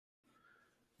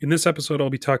In this episode,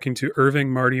 I'll be talking to Irving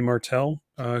Marty Martel,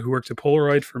 who worked at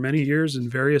Polaroid for many years in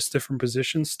various different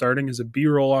positions, starting as a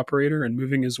B-roll operator and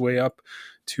moving his way up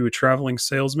to a traveling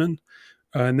salesman.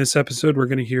 In this episode, we're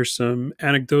going to hear some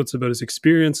anecdotes about his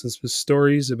experience and some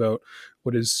stories about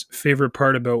what his favorite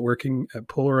part about working at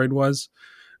Polaroid was.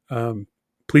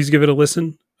 Please give it a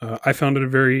listen. I found it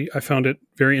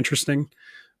very interesting,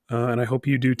 and I hope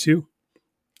you do too.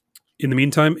 In the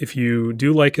meantime, if you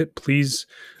do like it, please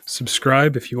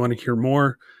subscribe. If you want to hear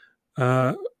more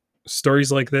uh,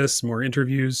 stories like this, more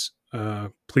interviews,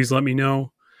 please let me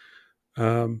know.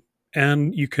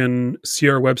 And you can see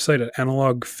our website at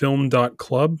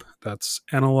analogfilm.club. That's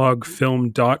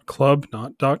analogfilm.club,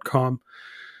 not .com.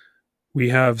 We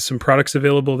have some products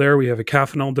available there. We have a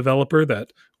Caffenol developer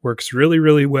that works really,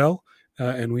 really well.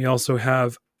 And we also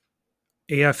have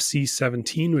AFC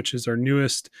 17, which is our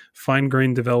newest fine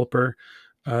grain developer.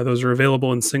 Those are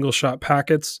available in single shot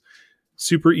packets.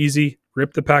 Super easy.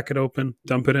 Rip the packet open,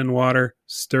 dump it in water,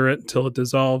 stir it until it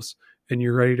dissolves, and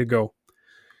you're ready to go.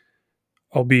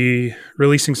 I'll be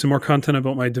releasing some more content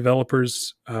about my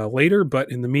developers later,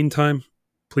 but in the meantime,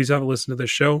 please have a listen to this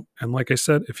show. And like I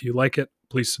said, if you like it,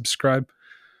 please subscribe.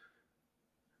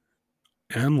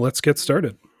 And let's get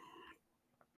started.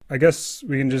 I guess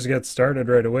we can just get started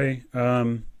right away.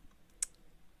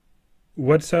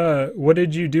 What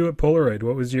did you do at Polaroid?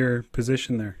 What was your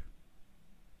position there?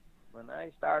 When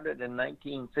I started in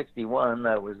 1961,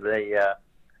 I was a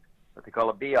what they call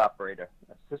a B operator,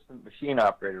 assistant machine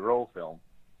operator, roll film,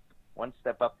 one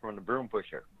step up from the broom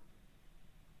pusher.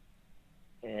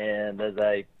 And as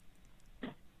I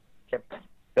kept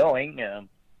going,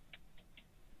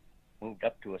 moved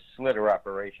up to a slitter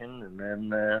operation, and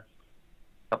then a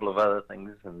couple of other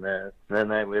things, and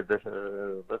then I was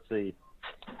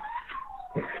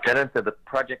got into the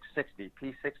Project 60,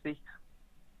 P60.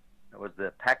 That was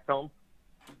the pack film,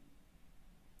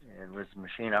 and was a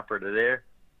machine operator there.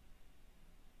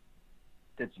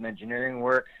 Did some engineering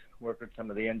work, worked with some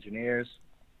of the engineers,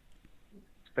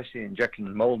 especially injection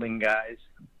and molding guys,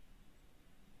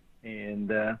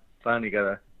 and finally got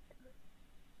a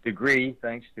degree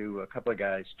thanks to a couple of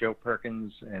guys, Joe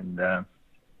Perkins and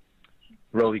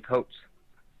Rolly Coates,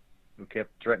 who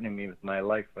kept threatening me with my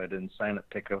life if I didn't sign up,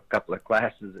 take a couple of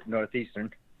classes at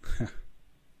Northeastern.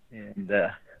 And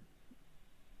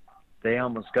they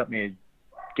almost got me to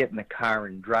get in the car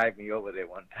and drive me over there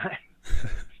one time.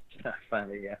 I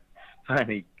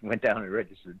finally went down and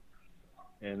registered.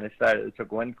 And I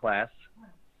took one class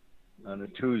on a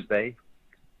Tuesday,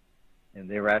 and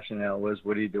their rationale was,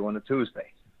 what do you do on a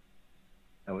Tuesday?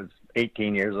 I was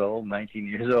 18 years old, 19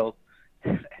 years old.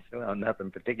 I said, well,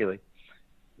 nothing particularly.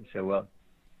 He said, well,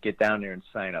 get down there and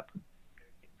sign up.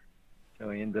 So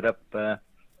I ended up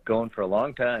going for a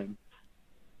long time.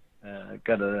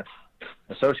 Got an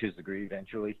associate's degree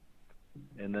eventually,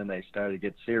 and then I started to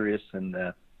get serious and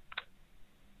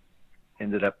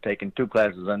ended up taking 2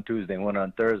 classes on Tuesday and 1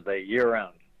 on Thursday,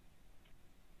 year-round.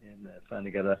 And finally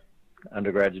got an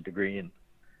undergraduate degree in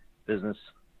business.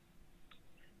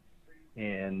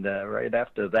 And right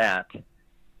after that,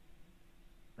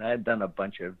 I had done a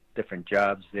bunch of different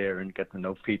jobs there and got to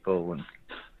know people, and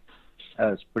I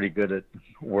was pretty good at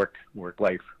work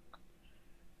life.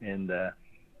 And it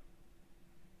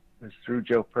was through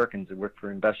Joe Perkins. I worked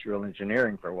for industrial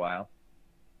engineering for a while.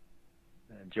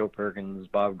 Joe Perkins,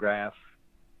 Bob Graff,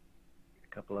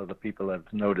 a couple other people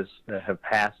I've noticed have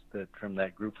passed from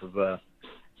that group of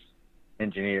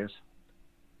engineers.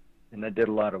 And I did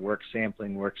a lot of work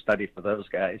sampling, work study for those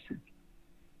guys.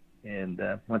 And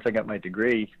once I got my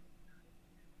degree,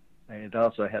 I had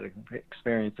also had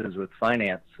experiences with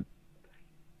finance,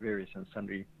 various and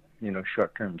sundry,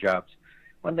 short-term jobs.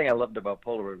 One thing I loved about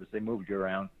Polaroid was they moved you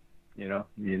around. You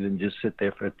didn't just sit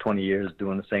there for 20 years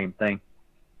doing the same thing.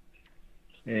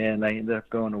 And I ended up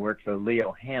going to work for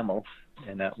Leo Hamill,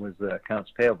 and that was the accounts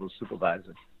payable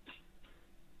supervisor.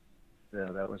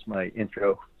 So that was my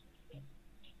intro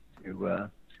to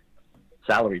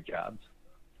salary jobs.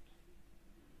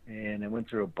 And I went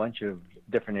through a bunch of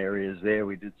different areas there.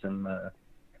 We did some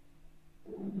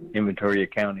inventory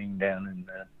accounting down in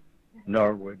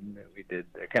Norwood. We did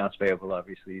accounts payable,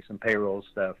 obviously, some payroll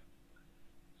stuff.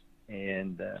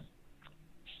 And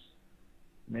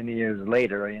many years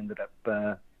later, I ended up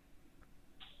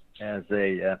as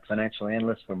a financial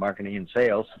analyst for marketing and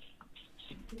sales.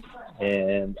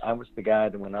 And I was the guy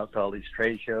that went out to all these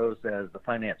trade shows as the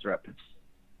finance rep.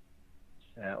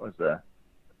 That was a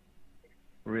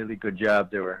really good job.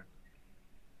 There were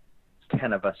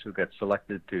 10 of us who got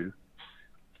selected to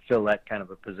fill that kind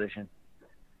of a position.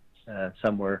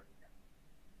 Some were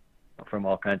from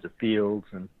all kinds of fields,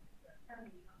 and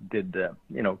did,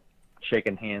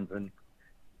 shaking hands and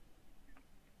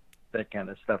that kind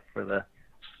of stuff for the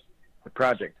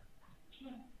project.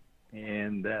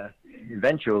 And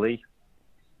eventually,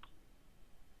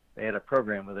 they had a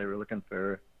program where they were looking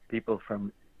for people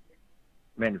from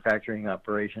manufacturing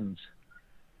operations,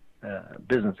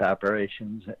 business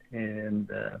operations, and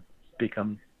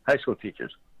become high school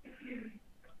teachers.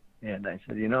 And I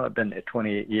said, I've been there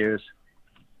 28 years.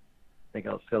 I think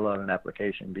I'll fill out an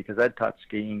application, because I taught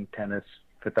skiing, tennis,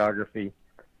 photography.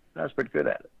 I was pretty good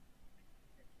at it.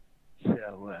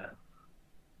 So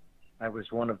I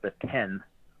was one of the 10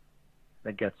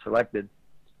 that got selected.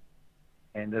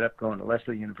 I ended up going to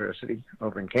Lesley University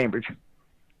over in Cambridge.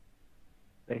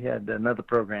 They had another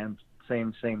program,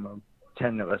 same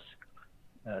 10 of us.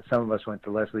 Some of us went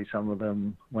to Lesley, some of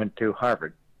them went to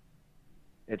Harvard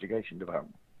Education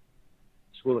Department,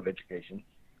 School of Education.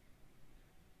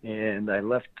 And I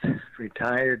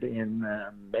retired in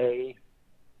May,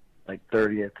 like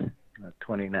 30th,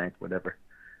 29th, whatever,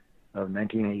 of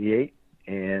 1988,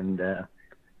 and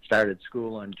started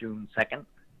school on June 2nd.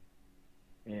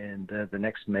 And the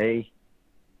next May,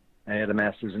 I had a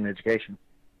master's in education.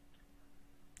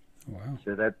 Wow.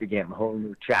 So that began a whole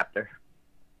new chapter.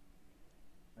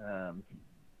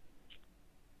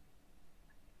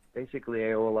 Basically,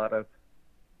 I owe a lot of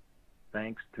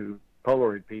thanks to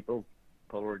Polaroid people,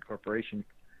 Polaroid Corporation,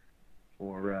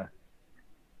 for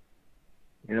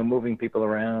moving people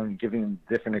around, giving them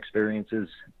different experiences.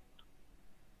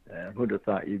 Who'd have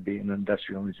thought you'd be in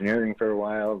industrial engineering for a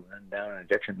while, and down in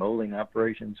injection molding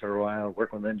operations for a while,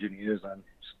 working with engineers on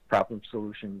problem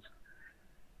solutions.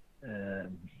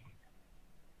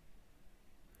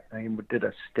 I did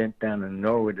a stint down in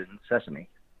Norwood and Sesame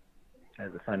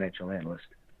as a financial analyst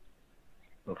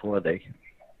before they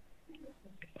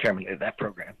terminated that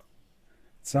program.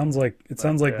 It sounds like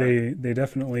they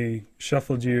definitely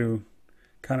shuffled you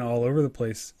kind of all over the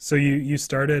place. So you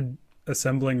started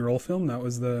assembling roll film. That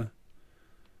was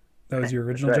your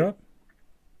original job?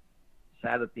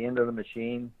 Sat at the end of the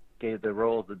machine, gave the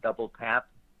rolls a double tap,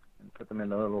 and put them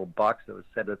in a little box that was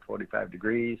set at 45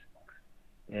 degrees.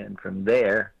 And from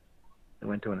there, I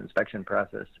went to an inspection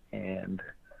process and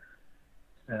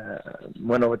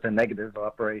went over to negative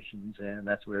operations, and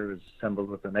that's where it was assembled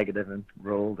with the negative and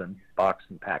rolled and boxed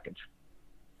and packaged.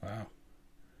 Wow,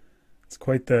 that's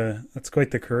quite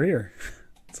the career.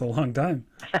 It's a long time.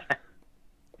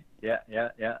 Yeah,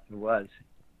 it was.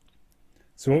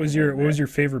 So what was your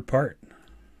favorite part?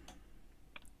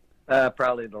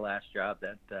 Probably the last job,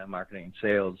 that marketing and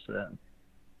sales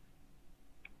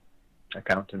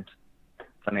accountant,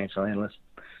 financial analyst.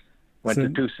 Went to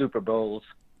 2 Super Bowls.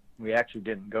 We actually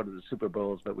didn't go to the Super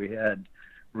Bowls, but we had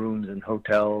rooms in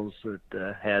hotels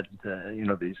that had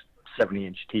these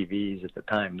 70-inch TVs at the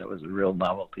time. That was a real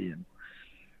novelty. And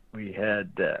we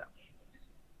had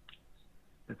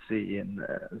in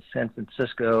San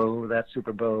Francisco, that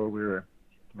Super Bowl, we were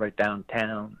right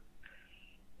downtown,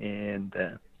 and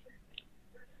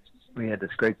we had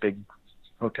this great big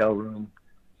hotel room,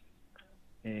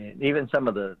 and even some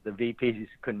of the VPs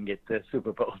couldn't get the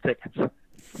Super Bowl tickets.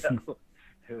 So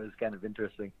it was kind of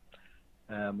interesting.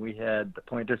 We had the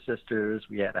Pointer Sisters.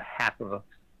 We had a half of a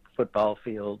football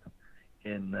field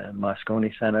in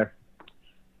Moscone Center,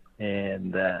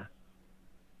 and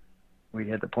we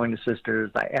had the Pointer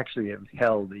Sisters. I actually have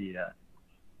held the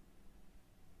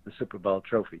Super Bowl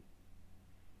trophy.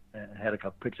 I had a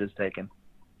couple pictures taken.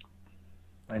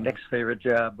 My next favorite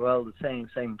job, well, the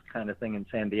same kind of thing in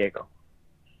San Diego.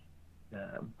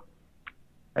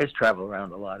 I just travel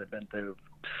around a lot. I've been to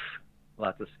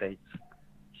lots of states.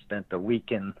 Spent a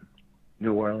week in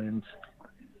New Orleans.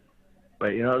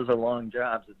 But, those are long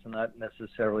jobs. It's not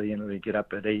necessarily, you get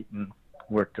up at 8 and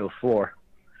work till 4:30.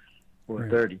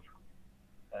 Right.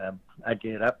 I'd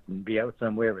get up and be out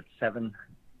somewhere at 7,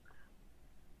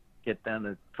 get down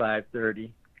at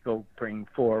 5:30, go bring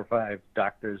 4 or 5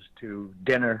 doctors to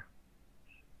dinner,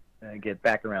 get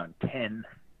back around 10.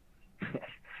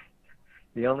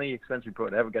 The only expense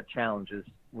report I ever got challenged is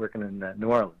working in New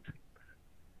Orleans.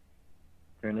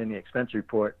 Turned in the expense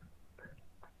report.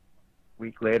 A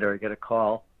week later, I get a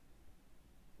call.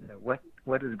 What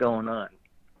is going on?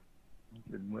 I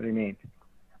said, what do you mean?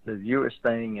 Says, you were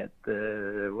staying at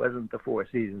it wasn't the Four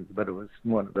Seasons, but it was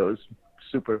one of those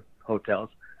super hotels.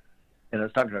 And I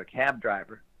was talking to a cab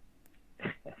driver.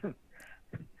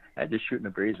 I just shooting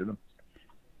a breeze with him.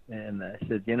 And I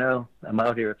said, I'm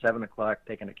out here at 7 o'clock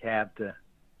taking a cab to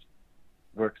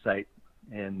work site.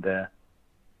 And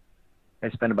I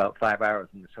spent about 5 hours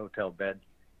in this hotel bed.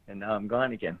 And now I'm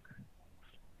gone again.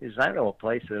 He says, I know a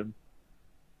place, a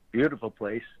beautiful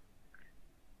place.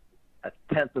 a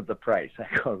tenth of the price. I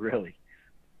go, really?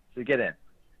 So get in.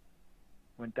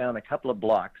 Went down a couple of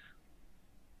blocks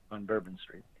on Bourbon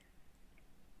Street.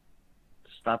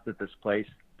 Stopped at this place,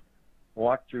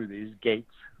 walked through these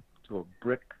gates to a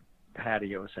brick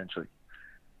patio, essentially.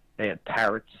 They had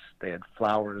parrots, they had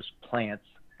flowers, plants.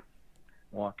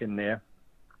 Walk in there.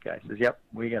 Guy says, yep,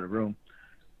 we got a room.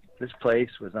 This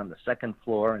place was on the second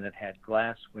floor, and it had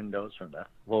glass windows from the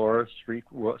floor, street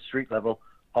level,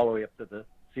 all the way up to the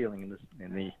ceiling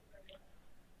in the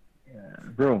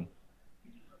room.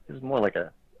 It was more like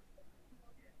a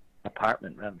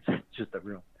apartment rather than just a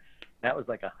room. That was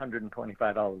like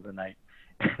 $125 a night.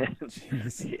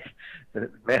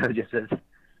 The manager says,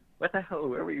 what the hell,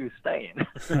 where were you staying?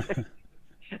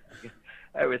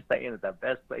 I was staying at the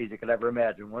best place you could ever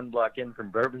imagine, one block in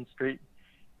from Bourbon Street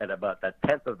at about the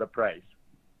tenth of the price.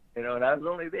 You know, and I was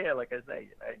only there, like I say,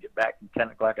 I get back at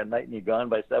 10 o'clock at night and you're gone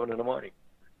by 7 in the morning.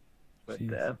 But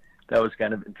that was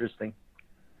kind of interesting.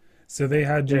 So they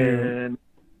had you, and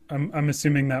I'm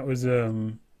assuming that was,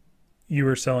 you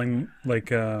were selling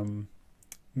like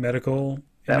medical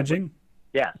imaging?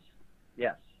 Yes.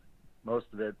 Most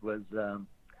of it was,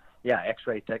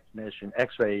 X-ray technician,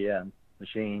 X-ray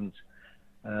machines.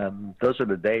 Those are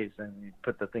the days, and you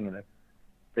put the thing in a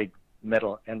big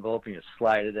metal envelope and you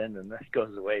slide it in, and that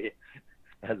goes away.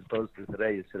 As opposed to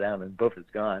today, you sit down and poof, it's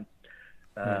gone.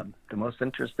 The most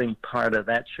interesting part of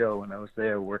that show when I was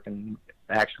there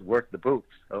actually worked the booth.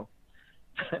 So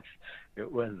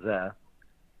it was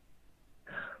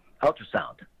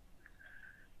ultrasound,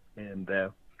 and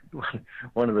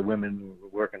one of the women we were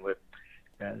working with,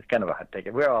 it's kind of a hot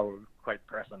ticket. We're all quite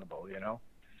personable, you know.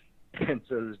 And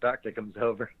so this doctor comes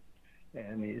over,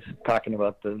 and he's talking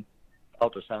about the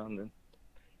ultrasound, and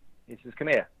he says, "Come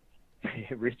here."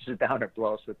 He reaches down her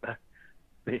blouse with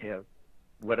the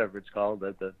whatever it's called,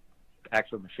 the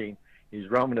actual machine. He's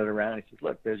roaming it around. He says,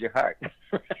 "Look, there's your heart."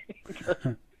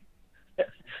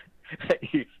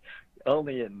 He's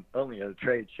only at a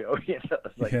trade show, you know.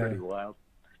 It's like pretty wild.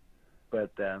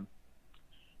 But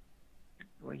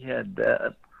we had,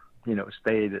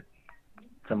 stayed at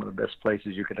some of the best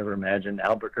places you could ever imagine.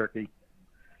 Albuquerque.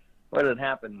 What had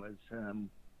happened was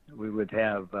we would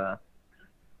have a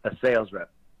sales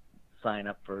rep sign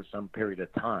up for some period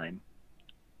of time,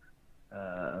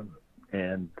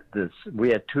 and we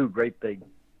had two great big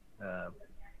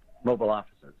mobile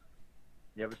offices.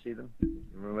 You ever see them? You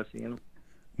remember seeing them?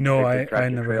 No, I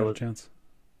never had a chance.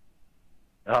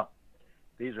 Oh,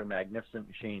 these are magnificent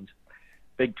machines.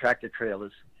 Big tractor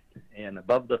trailers, and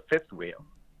above the fifth wheel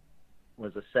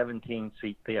was a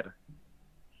 17-seat theater.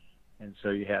 And so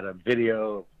you had a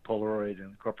video, Polaroid,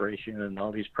 and Corporation, and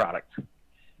all these products.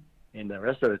 And the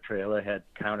rest of the trailer had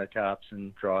countertops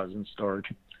and drawers and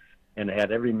storage. And it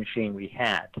had every machine we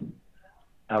had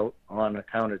out on a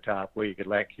countertop where you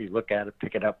could actually look at it,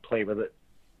 pick it up, play with it.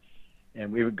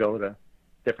 And we would go to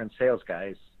different sales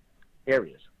guys'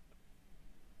 areas.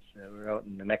 So we were out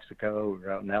in New Mexico, we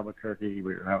were out in Albuquerque,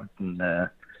 we were out in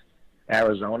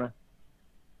Arizona,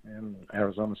 and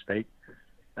Arizona State.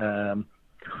 We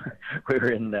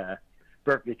were in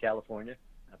Berkeley, California,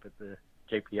 up at the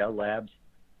JPL labs.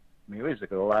 I mean, we used to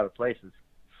go to a lot of places.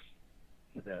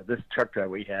 This truck driver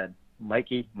we had,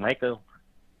 Michael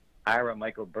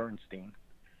Bernstein.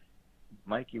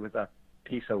 Mikey was a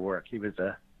piece of work. He was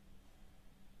a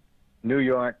New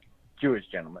York Jewish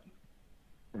gentleman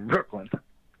from Brooklyn.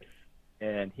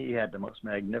 And he had the most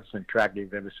magnificent tractor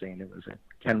you've ever seen. It was a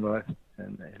Kenworth,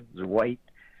 and it was white.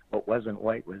 What wasn't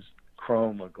white was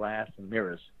chrome or glass and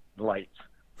mirrors, lights.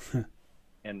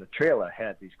 And the trailer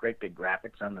had these great big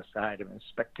graphics on the side of it. A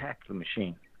spectacular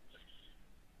machine.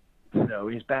 So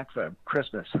he's back for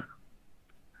Christmas.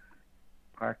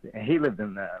 And he lived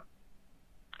in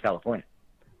California.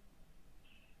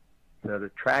 So the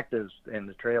tractors and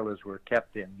the trailers were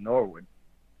kept in Norwood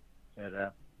at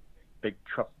a big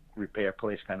truck repair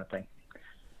place kind of thing.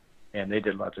 And they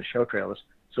did lots of show trailers.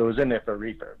 So it was in there for a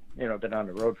refurb. You know, been on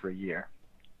the road for a year.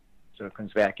 So it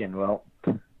comes back in. Well,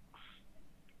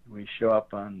 we show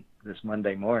up on this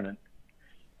Monday morning,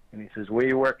 and he says, "Where are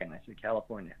you working?" I said,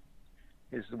 "California."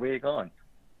 He says, "Where are you going?"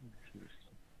 I said,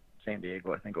 "San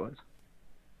Diego, I think it was."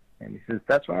 And he says,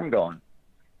 "That's where I'm going."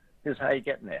 He says, "How are you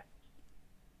getting there?"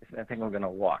 I said, "I think I'm going to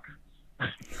walk."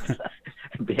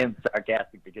 Being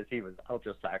sarcastic because he was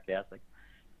ultra sarcastic.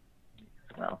 He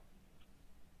says, "Well,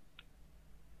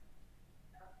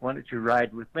 why don't you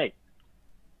ride with me?"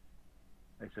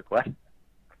 I said, "What?"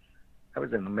 I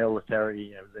was in the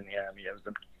military, I was in the Army, I was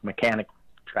a mechanic,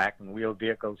 track and wheel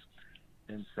vehicles,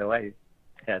 and so I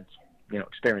had,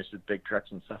 experience with big trucks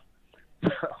and stuff.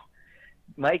 So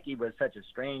Mikey was such a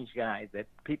strange guy that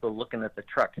people looking at the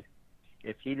truck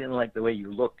if he didn't like the way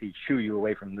you looked, he'd shoo you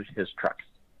away from his truck.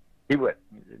 He would.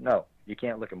 He said, no, you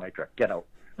can't look at my truck. Get out.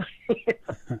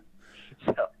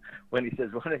 So when he says,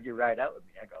 why don't you ride out with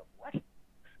me? I go, what?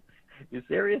 You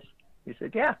serious? He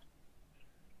said, yeah.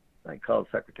 I called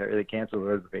the secretary. They canceled the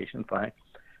reservation. Fine.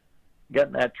 Got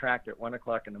in that tractor at 1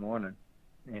 o'clock in the morning,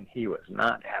 and he was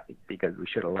not happy because we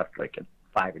should have left like at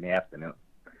 5 in the afternoon.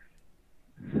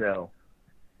 So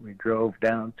we drove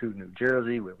down to New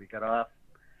Jersey where we got off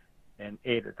and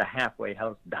ate at the Halfway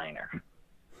House Diner.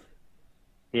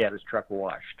 He had his truck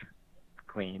washed,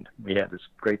 cleaned. We had this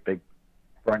great big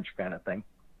brunch kind of thing.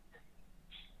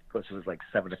 Of course, it was like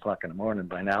 7 o'clock in the morning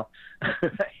by now.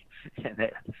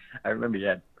 And I remember he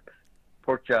had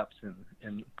pork chops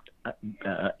and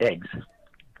eggs. I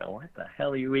go, what the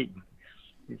hell are you eating?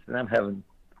 He said, I'm having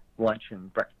lunch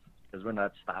and breakfast because we're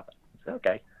not stopping. I said,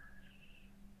 okay.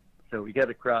 So we get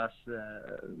across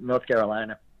North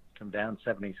Carolina, come down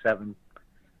 77,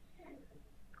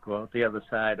 go out the other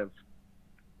side of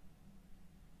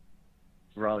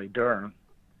Raleigh-Durham,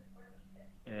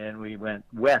 and we went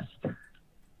west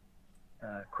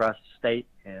across the state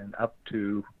and up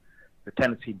to the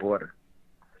Tennessee border.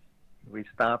 We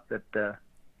stopped at the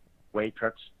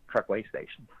truck weigh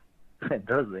station. And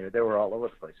they were all over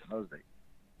the place in those days.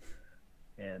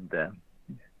 And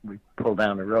we pulled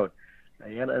down the road. Now,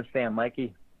 you got to understand,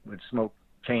 Mikey would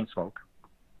chain smoke,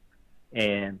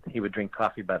 and he would drink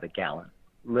coffee by the gallon,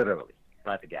 literally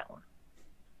by the gallon.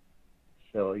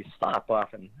 So he'd stop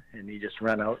off and he'd just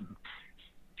run out and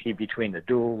pee between the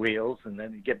dual wheels, and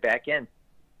then he'd get back in.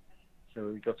 So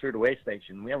we go through the weigh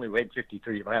station. We only weighed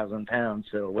 53,000 pounds,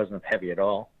 so it wasn't heavy at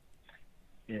all.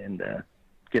 And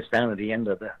gets down to the end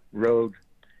of the road,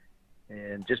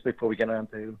 and just before we get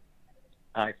onto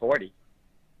I-40,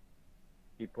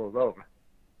 he pulls over.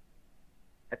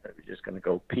 I thought he was just going to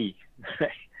go pee.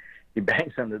 He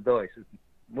bangs on the door. He says,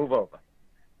 move over.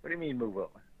 What do you mean move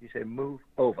over? He said, move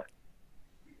over.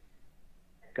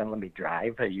 Going to let me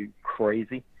drive? Are you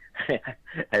crazy? I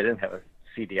didn't have a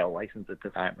CDL license at the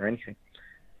time or anything.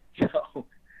 So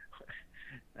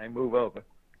I move over,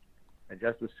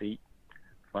 adjust the seat,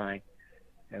 fine.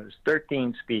 And it was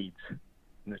 13 speeds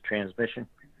in the transmission.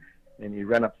 And you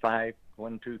run up 5,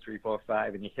 1, 2, 3, 4,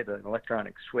 5, and you hit an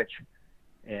electronic switch,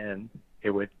 and it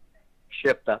would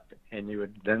shift up, and you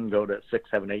would then go to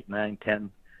 6, 7, 8, 9,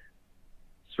 10,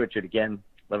 switch it again,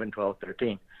 11, 12,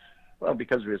 13. Well,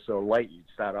 because we were so light, you'd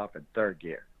start off in third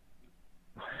gear.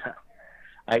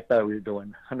 I thought we were doing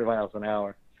 100 miles an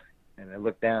hour, and I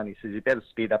looked down. He says, you better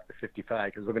speed up to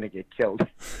 55 because we're going to get killed.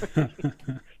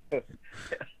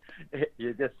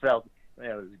 You just felt,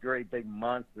 this great big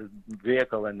monster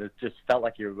vehicle, and it just felt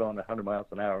like you were going 100 miles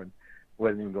an hour and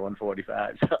wasn't even going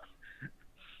 45.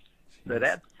 So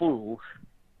that fool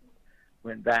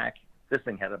went back. This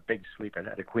thing had a big sleeper. It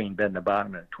had a queen bed in the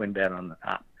bottom and a twin bed on the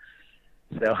top.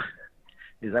 So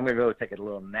he says, I'm going to go take a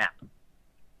little nap.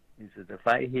 He says, if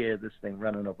I hear this thing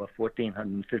running over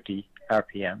 1,450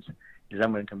 RPMs, he says,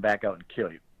 I'm going to come back out and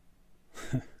kill you.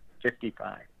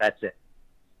 55. That's it.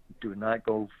 Do not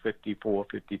go 54,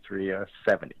 53, or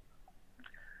 70.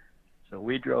 So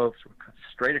we drove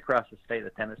straight across the state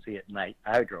of Tennessee at night.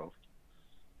 I drove.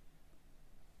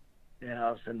 And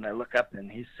all of a sudden I look up,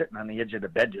 and he's sitting on the edge of the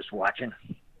bed just watching.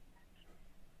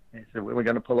 And he said, we're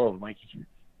going to pull over, Mikey.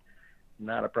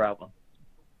 Not a problem.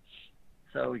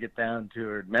 So we get down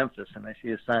to Memphis, and I see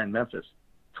a sign, Memphis,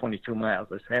 22 miles.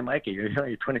 I say, hey, Mikey,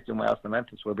 you're 22 miles to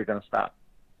Memphis. Where are we going to stop?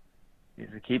 He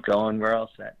said, keep going. We're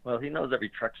all set. Well, he knows every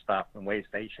truck stop and weigh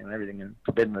station and everything. And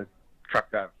he's been a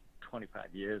truck driver for 25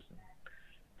 years. And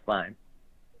fine.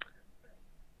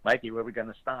 Mikey, where are we going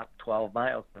to stop? 12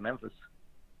 miles to Memphis.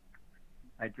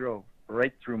 I drove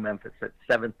right through Memphis at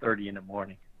 7:30 in the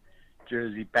morning.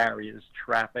 Jersey barriers,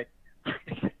 traffic.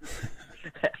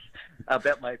 I'll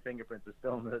bet my fingerprints are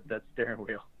still in that steering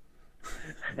wheel.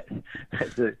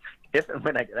 If and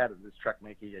when I get out of this truck,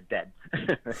 Mikey, you're dead.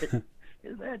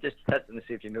 Isn't that just testing to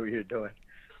see if you knew what you were doing?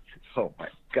 Oh, my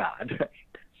God.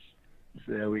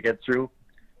 So we got through,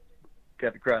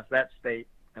 got across that state.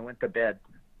 I went to bed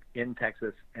in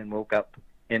Texas and woke up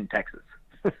in Texas.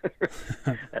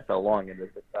 That's how long it is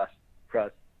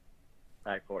across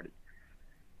I-40.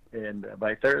 And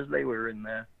by Thursday, we were in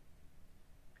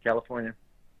California,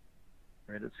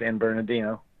 right at San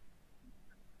Bernardino.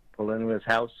 Pulled into his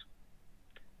house,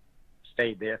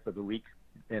 stayed there for the week.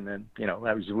 And then,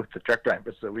 I was with the truck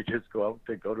driver, so we just go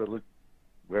to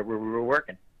where we were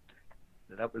working.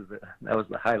 So that was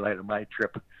the highlight of my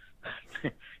trip.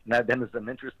 And I've been to some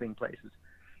interesting places.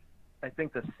 I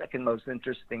think the second most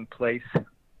interesting place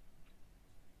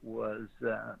was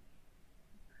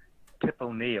Tip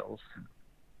O'Neill's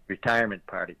retirement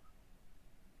party.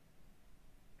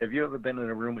 Have you ever been in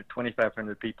a room with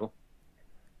 2,500 people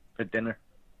for dinner?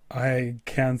 I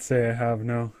can't say I have,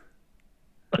 no.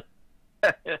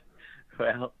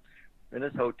 Well, in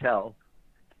this hotel,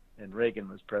 and Reagan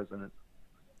was president,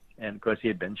 and of course he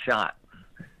had been shot.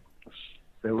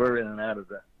 So we're in and out of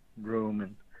the room,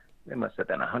 and there must have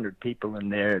been 100 people in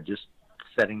there just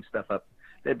setting stuff up.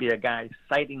 There'd be a guy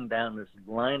sighting down this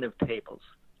line of tables,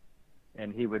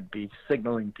 and he would be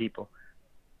signaling people,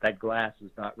 that glass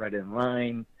is not right in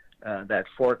line, that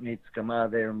fork needs to come out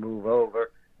of there and move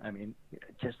over. I mean,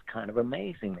 just kind of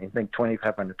amazing. They think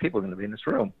 2,500 people are going to be in this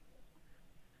room.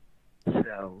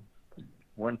 So,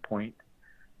 one point,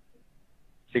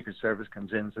 Secret Service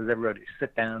comes in and says, everybody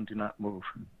sit down, do not move.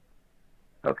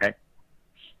 Okay.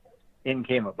 In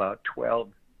came about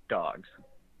 12 dogs,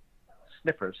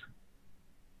 sniffers,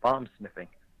 bomb sniffing.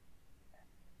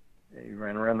 They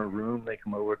ran around the room, they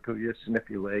come over to you, sniff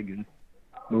your leg, and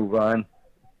move on.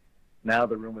 Now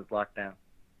the room is locked down.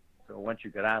 So once you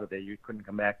got out of there, you couldn't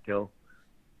come back till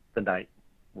the night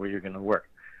where you're going to work.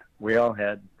 We all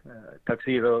had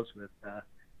tuxedos with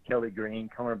Kelly green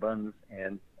cummerbunds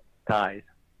and ties.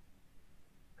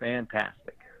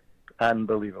 Fantastic.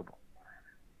 Unbelievable.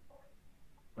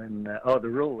 When the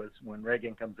rule was when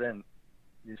Reagan comes in,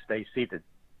 you stay seated.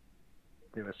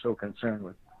 They were so concerned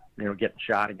with, getting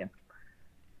shot again.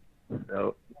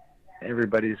 So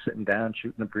everybody's sitting down,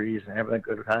 shooting the breeze, and having a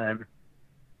good time.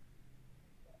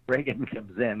 Reagan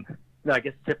comes in. No, I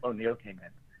guess Tip O'Neill came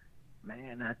in.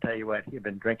 Man, I tell you what, he had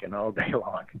been drinking all day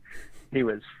long. He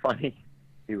was funny.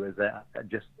 He was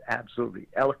just absolutely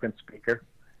eloquent speaker.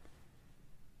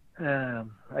 I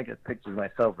got pictures of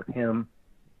myself with him,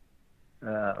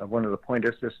 one of the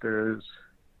Pointer Sisters,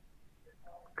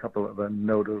 a couple of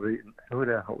notary. Who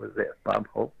the hell was that? Bob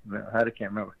Hope? No, I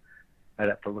can't remember. I'd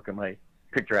have to look at my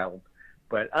picture album.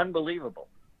 But unbelievable.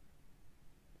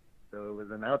 So it was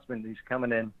an announcement he's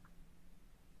coming in.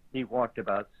 He walked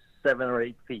about 7 or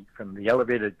 8 feet from the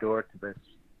elevator door to this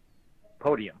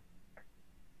podium.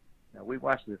 Now, we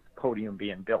watched this podium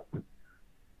being built.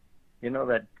 You know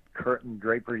that curtain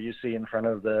draper you see in front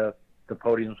of the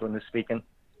podiums when they're speaking?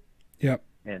 Yep.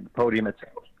 And the podium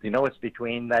itself. You know what's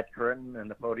between that curtain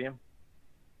and the podium?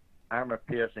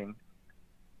 Armor-piercing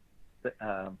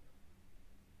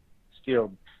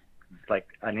steel, like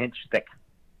an inch thick.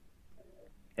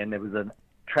 And there was a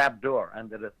trap door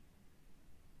under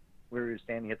where we were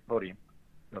standing at the podium.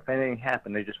 So if anything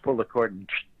happened, they just pulled the cord and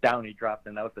down he dropped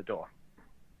and out the door.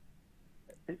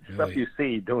 It's Really? stuff you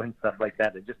see doing stuff like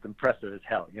that. It's just impressive as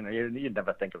hell. You'd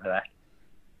never think of that.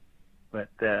 But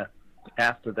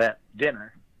after that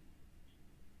dinner,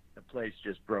 the place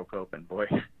just broke open, boy.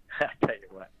 I tell you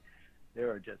what, there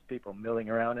were just people milling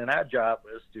around, and our job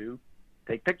was to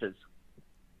take pictures.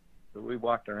 So we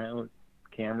walked around with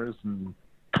cameras and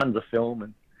tons of film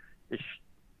and just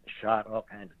shot all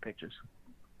kinds of pictures.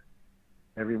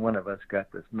 Every one of us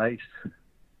got this nice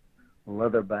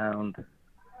leather-bound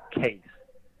case,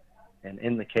 and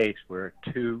in the case were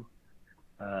 2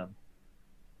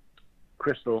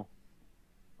 crystal,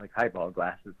 like highball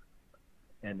glasses,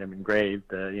 and they're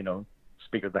engraved,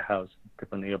 Speaker of the House,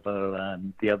 Tip O'Neill,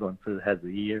 and the other one has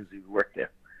the years he worked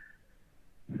there.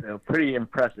 So pretty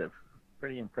impressive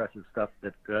stuff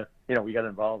that, we got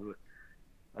involved with.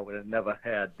 I would have never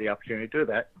had the opportunity to do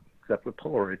that except with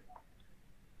Polaroid.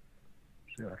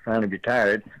 So I finally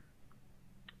retired,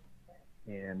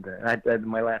 and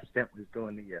my last stint was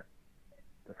doing the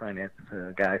finance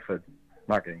guy for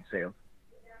marketing sales.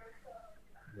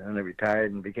 Then I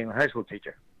retired and became a high school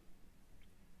teacher.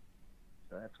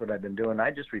 So that's what I've been doing.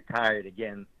 I just retired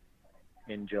again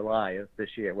in July of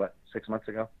this year, 6 months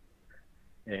ago?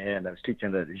 And I was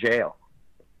teaching at a jail,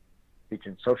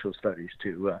 teaching social studies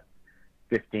to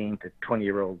 15 to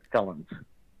 20-year-old felons.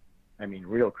 I mean,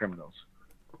 real criminals.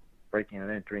 Breaking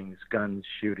and entering, guns,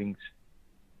 shootings,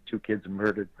 2 kids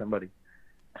murdered somebody.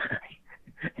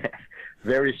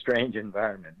 Very strange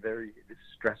environment, very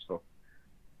stressful.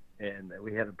 And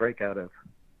we had a breakout of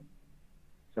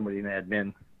somebody in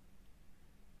admin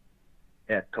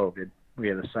at COVID. We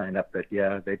had to sign up that,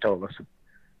 they told us.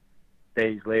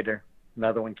 Days later,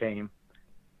 another one came.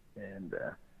 And,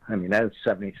 I was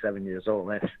 77 years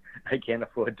old. I can't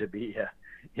afford to be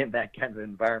in that kind of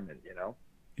environment,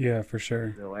 Yeah, for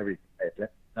sure. So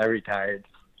I retired.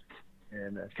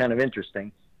 And it's kind of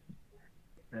interesting.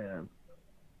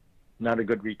 Not a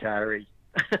good retiree.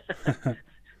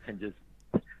 And just,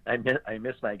 I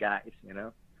miss my guys,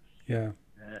 Yeah.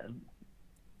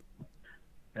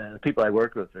 And the people I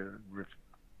worked with were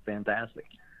fantastic.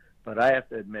 But I have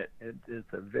to admit,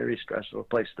 it's a very stressful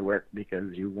place to work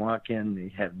because you walk in, you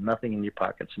have nothing in your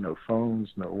pockets, no phones,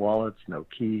 no wallets, no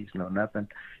keys, no nothing.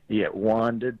 You get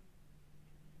wanded,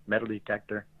 metal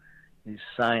detector. You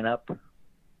sign up,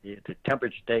 you get the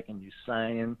temperature taken, you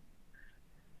sign in,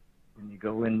 and you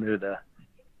go into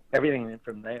everything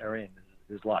from there in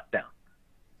is locked down.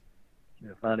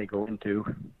 You finally go into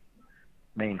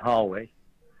main hallway,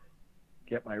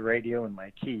 get my radio and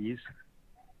my keys,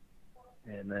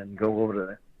 and then go over to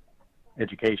the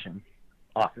education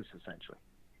office, essentially,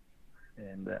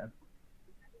 and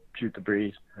shoot the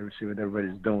breeze, see what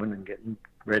everybody's doing and getting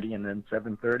ready. And then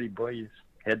 7:30, boy, you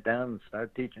head down and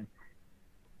start teaching.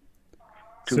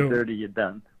 2:30, you're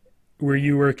done. Were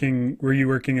you working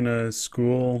in a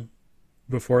school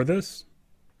before this,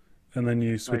 and then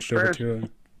you switched over to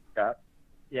a?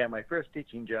 Yeah, my first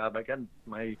teaching job. I got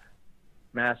my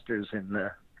master's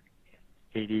in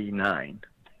 '89.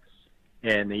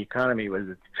 And the economy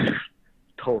was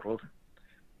totaled.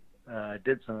 I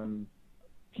did some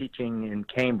teaching in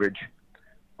Cambridge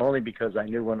only because I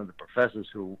knew one of the professors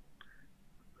who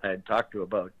I had talked to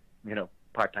about,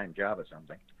 part-time job or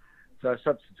something. So I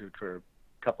substituted for a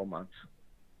couple months.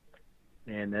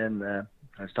 And then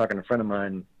I was talking to a friend of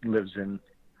mine who lives in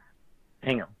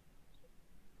Hingham,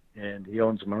 and he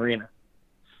owns a marina.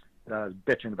 And I was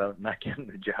bitching about not getting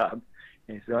the job.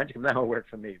 And he said, why don't you come down and work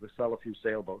for me? We'll sell a few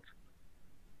sailboats.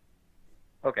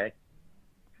 Okay.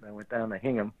 I went down to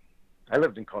Hingham. I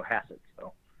lived in Cohasset,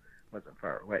 so it wasn't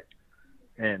far away.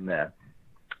 And I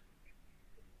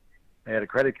had a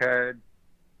credit card.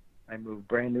 I moved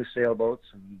brand new sailboats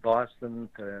from Boston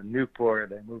to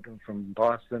Newport. I moved them from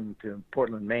Boston to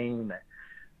Portland, Maine.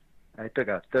 I took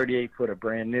a 38-footer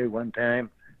brand new one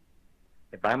time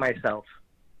by myself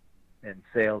and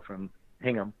sailed from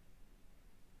Hingham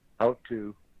out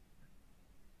to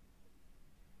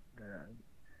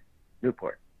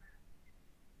Newport.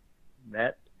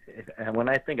 And when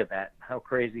I think of that, how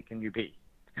crazy can you be?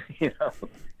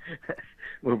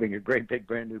 Moving a great big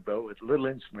brand new boat with little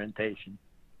instrumentation.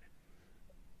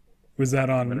 Was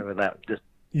that on? Whatever that just.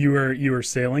 You were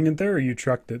sailing it there, or you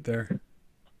trucked it there?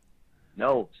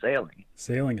 No, sailing.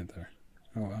 Sailing it there.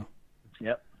 Oh wow.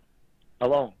 Yep.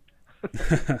 Alone.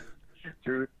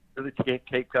 through the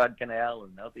Cape Cod Canal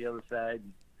and out the other side,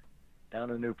 and down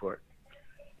to Newport.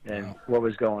 And wow. What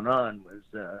was going on was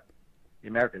the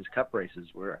America's Cup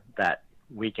races were that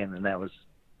weekend, and that was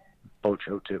boat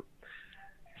show too.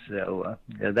 So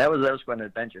that was quite an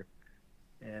adventure.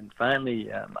 And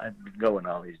finally, I'd been going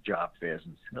all these job fairs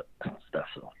and stuff.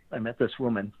 So I met this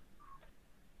woman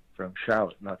from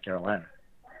Charlotte, North Carolina,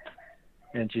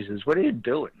 and she says, "What are you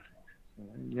doing?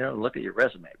 Look at your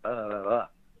resume." Blah, blah, blah.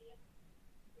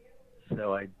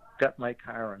 So I got my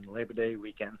car on Labor Day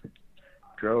weekend,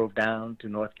 drove down to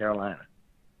North Carolina,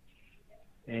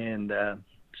 and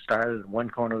started at one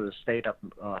corner of the state up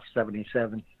off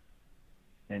 77.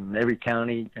 In every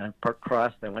county I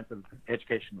crossed, I went to the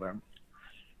education department.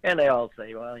 And they all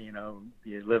say, well, you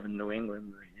live in New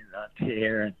England, you're not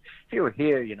here. And if you were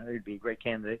here, you'd be a great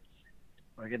candidate.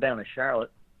 Well, I get down to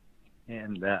Charlotte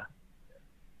and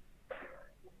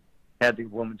had the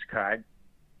woman's card.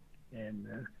 And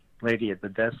the lady at the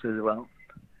desk says, well,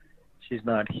 she's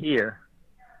not here,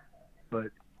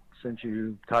 but since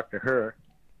you talked to her,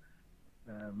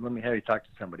 let me have you talk to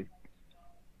somebody.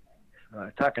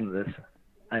 Talking to this,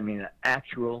 an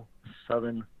actual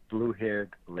southern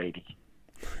blue-haired lady.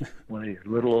 One of these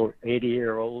little old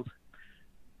 80-year-olds,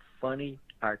 funny,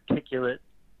 articulate,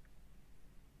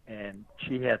 and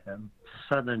she had a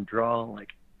southern drawl like,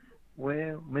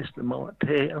 well, Mr.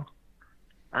 Martell,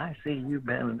 I see you've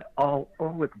been all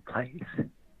over the place.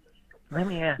 Let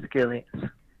me ask you this.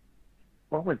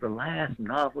 What was the last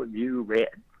novel you read?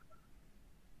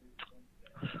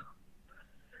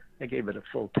 I gave it a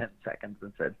full 10 seconds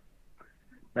and said,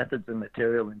 methods and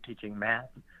material in teaching math,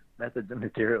 methods and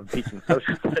material in teaching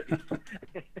social studies.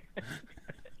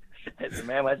 I said,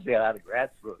 ma'am, I just got out of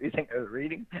grad school. You think I was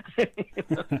reading?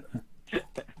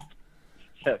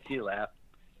 So she laughed.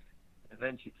 And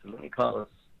then she said, let me call this.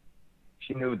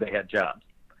 She knew they had jobs.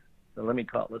 So let me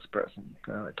call this person.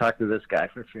 I talked to this guy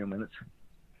for a few minutes.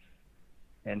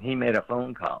 And he made a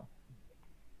phone call.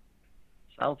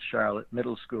 South Charlotte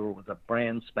Middle School was a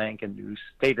brand spanking new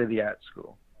state-of-the-art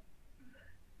school.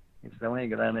 He said, I want you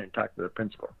to go down there and talk to the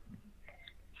principal.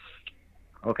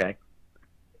 Okay.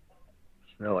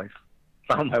 So I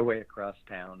found my way across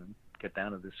town and get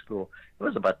down to this school. It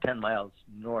was about 10 miles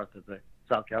north of the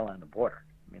South Carolina border.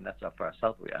 That's how far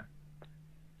south we are.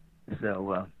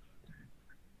 So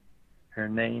her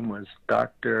name was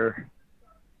Dr.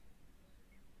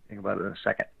 Think about it in a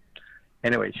second.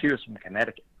 Anyway, she was from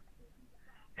Connecticut.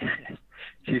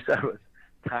 She said I was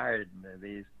tired, and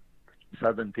these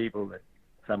Southern people, that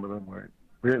some of them were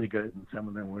really good and some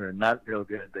of them were not real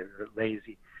good. They were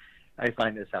lazy. I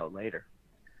find this out later.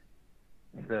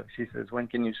 So she says, when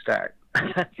can you start?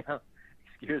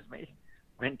 Excuse me,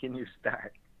 when can you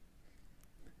start?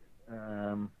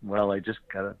 Well, I just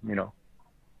got a,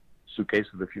 suitcase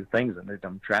with a few things in it.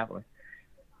 I'm traveling.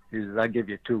 He says, I'll give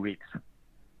you 2 weeks.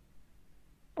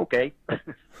 Okay.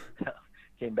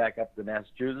 Came back up to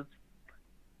Massachusetts,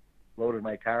 loaded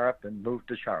my car up, and moved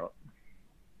to Charlotte.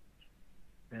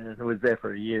 And I was there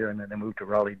for a year, and then I moved to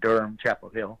Raleigh-Durham, Chapel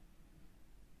Hill.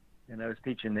 And I was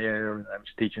teaching there. I was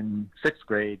teaching 6th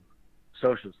grade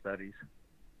social studies.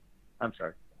 I'm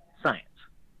sorry, science.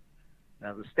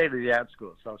 Now, the state-of-the-art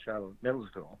school, South Charlotte Middle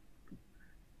School,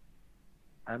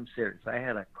 I'm serious. I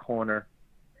had a corner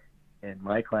in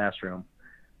my classroom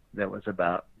that was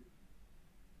about,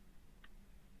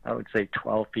 I would say,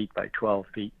 12 feet by 12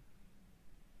 feet.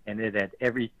 And it had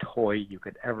every toy you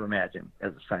could ever imagine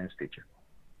as a science teacher.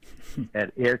 It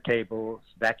had air tables,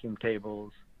 vacuum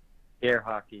tables, air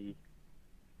hockey,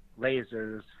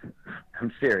 lasers.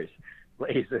 I'm serious.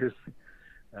 Lasers,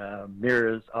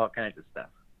 mirrors, all kinds of stuff.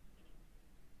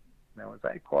 Now, was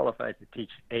I qualified to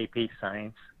teach AP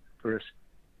Science, first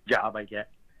job I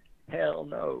get? Hell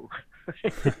no.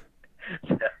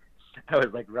 I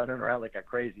was like running around like a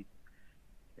crazy.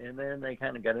 And then I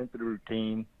kind of got into the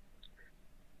routine,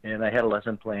 and I had a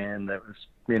lesson plan that was,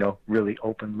 really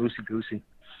open, loosey-goosey.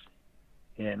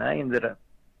 And I ended up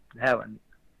having,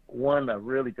 a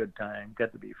really good time,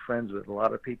 got to be friends with a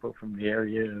lot of people from the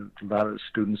area. A lot of the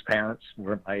students' parents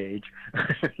were my age.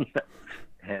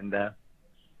 And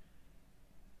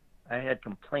I had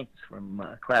complaints from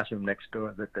a classroom next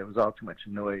door that there was all too much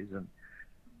noise and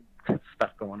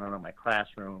stuff going on in my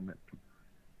classroom.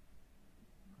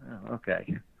 And,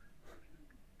 okay.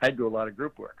 I do a lot of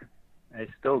group work. I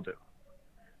still do.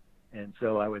 And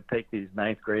so I would take these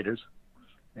 9th graders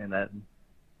and at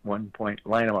one point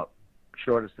line them up,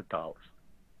 shortest to tallest.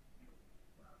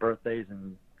 Birthdays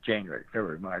in January,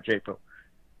 February, March, April.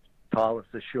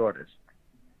 Tallest to shortest.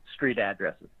 Street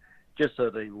addresses. Just so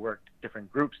they worked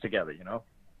different groups together,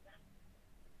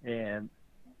 And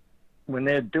when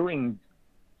they're doing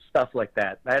stuff like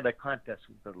that, I had a contest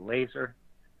with the laser.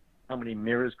 How many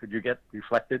mirrors could you get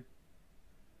reflected?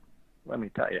 Let me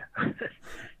tell you,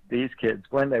 these kids,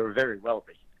 when they were very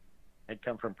wealthy, had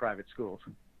come from private schools,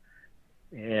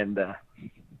 and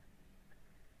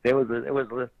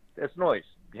it's noise.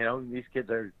 These kids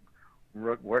are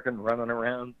working, running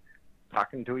around,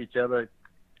 talking to each other.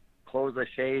 Close the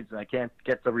shades, and I can't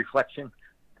get the reflection.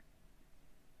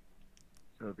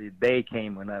 So the day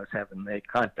came when I was having a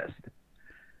contest.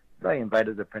 So I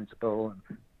invited the principal and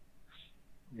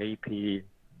AP, a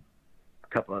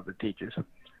couple other teachers.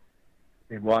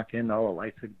 They walk in, all the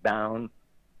lights are down,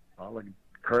 all the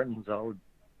curtains, all the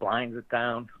blinds are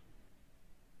down.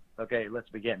 Okay, let's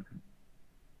begin.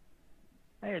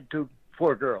 I had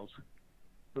 4 girls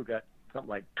who got something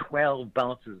like 12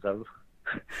 bounces of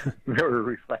mirror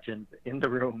reflections in the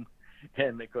room.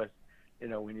 And of course,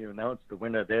 when you announce the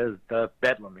winner, there's the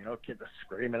bedlam, kids are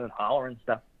screaming and hollering and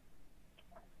stuff.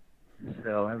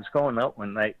 So I was going out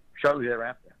one night, shortly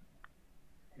thereafter,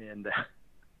 and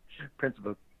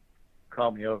principal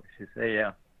called me over. She said,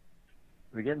 "Hey,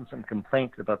 we're getting some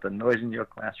complaints about the noise in your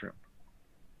classroom."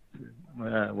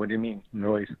 What do you mean,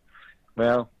 noise?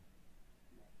 Well,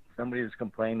 somebody was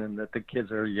complaining that the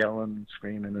kids are yelling and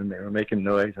screaming and they were making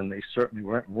noise, and they certainly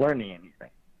weren't learning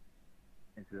anything.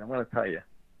 I said, "I'm going to tell you,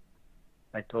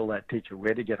 I told that teacher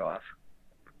where to get off,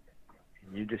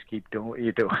 and you just keep doing what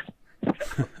you're doing."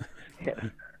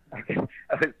 So,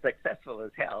 I was successful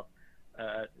as hell,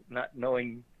 not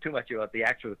knowing too much about the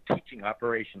actual teaching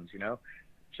operations,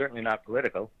 certainly not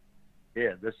political.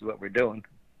 Yeah, this is what we're doing.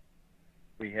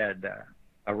 We had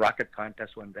a rocket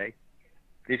contest one day.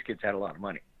 These kids had a lot of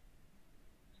money.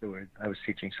 So I was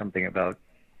teaching something about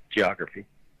geography,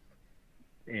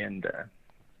 and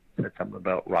said something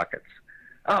about rockets.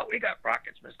 "Oh, we got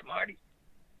rockets, Mr. Marty."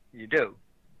 "You do?"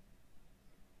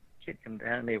 Kid come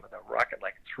down there with a rocket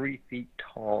like 3 feet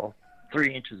tall,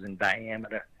 3 inches in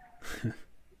diameter,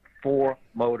 4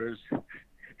 motors,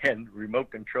 and remote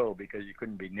control because you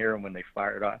couldn't be near them when they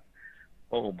fired off.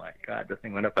 Oh my God, the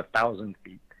thing went up 1,000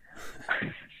 feet.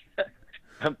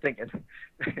 I'm thinking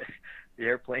the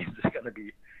airplanes is going to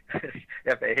be,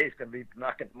 FAA is going to be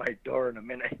knocking at my door in a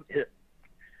minute.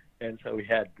 And so we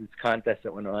had this contest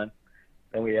that went on.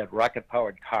 Then we had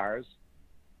rocket-powered cars.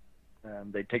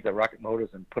 They take the rocket motors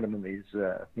and put them in these,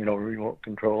 remote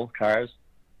control cars.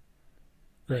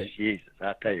 Right. Jesus,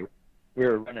 I'll tell you, we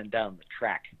were running down the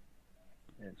track.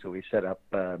 And so we set up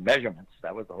measurements.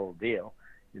 That was the whole deal.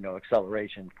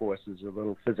 Acceleration, forces, a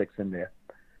little physics in there.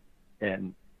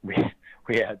 And we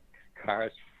had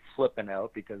cars flipping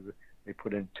out because they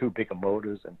put in too big of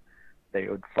motors, and they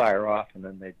would fire off, and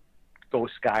then they'd go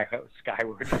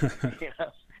skyward.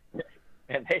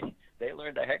 And they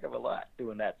learned a heck of a lot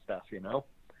doing that stuff,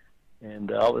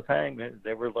 And all the time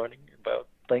they were learning about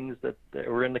things that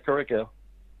were in the curriculum.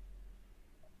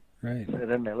 Right. And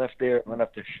then they left there, went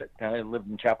up to I lived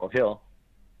in Chapel Hill,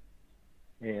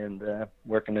 and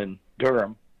working in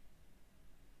Durham.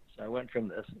 So I went from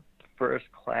this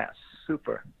first-class,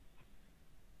 super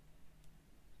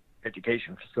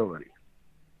education facility,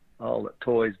 all the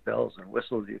toys, bells, and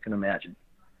whistles you can imagine.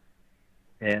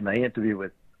 And I interviewed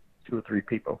with 2 or 3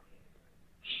 people,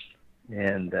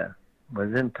 and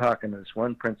was in talking to this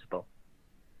one principal,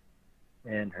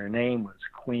 and her name was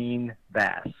Queen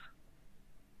Bass.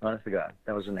 Honest to God,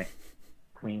 that was her name,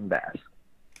 Queen Bass.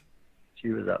 She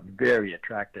was a very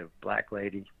attractive black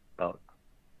lady, about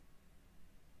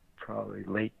probably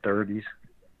late 30s,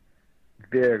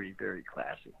 very, very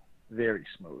classy, very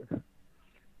smooth.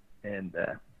 And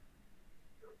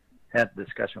had a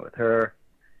discussion with her.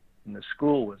 And the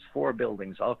school was 4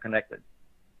 buildings all connected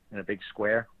in a big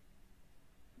square.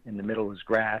 In the middle was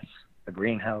grass, a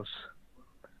greenhouse,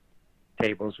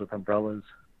 tables with umbrellas,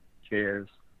 chairs.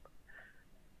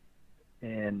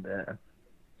 And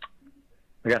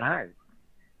I got hired.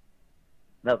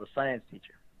 Another science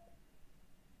teacher.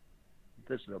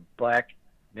 This is a black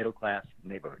middle-class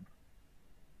neighborhood.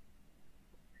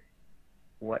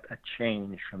 What a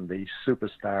change from the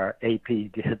superstar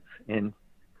AP kids in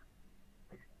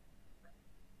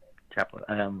Chapel,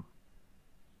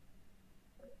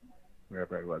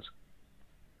 wherever I was.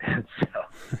 And so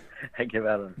I give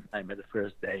out on time at the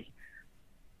first day,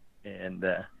 and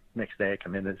next day I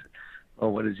come in and say, "Oh,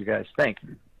 what did you guys think?"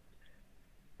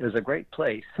 It was a great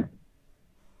place,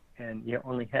 and you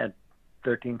only had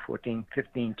 13, 14,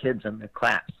 15 kids in the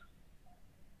class.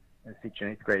 I was teaching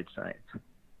 8th grade science.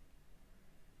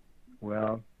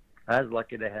 Well, I was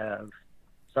lucky to have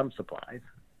some supplies,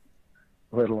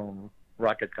 let alone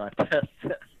rocket contests,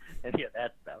 any of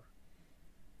that stuff.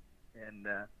 And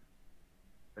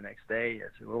the next day, I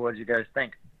said, "Well, what did you guys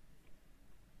think?"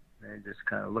 And they just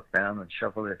kind of looked down and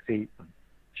shuffled their feet and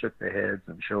shook their heads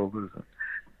and shoulders. And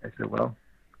I said, "Well,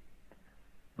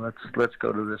 let's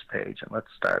go to this page and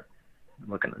let's start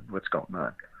looking at what's going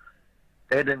on."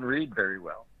 They didn't read very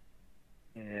well,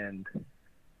 and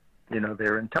they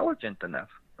were intelligent enough,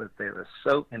 but they were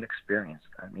so inexperienced.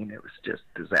 I mean, it was just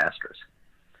disastrous.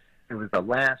 It was the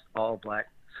last all-black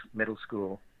middle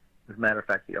school. As a matter of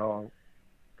fact,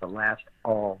 the last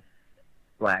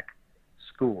all-black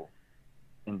school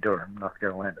in Durham, North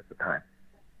Carolina at the time.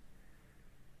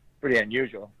 Pretty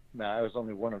unusual. Now, I was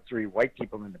only one of 3 white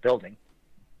people in the building.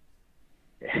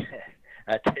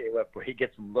 I tell you what, boy, he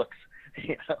gets some looks.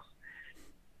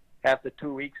 After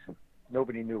 2 weeks,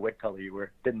 nobody knew what color you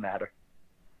were. Didn't matter.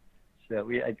 So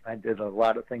I did a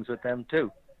lot of things with them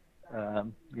too.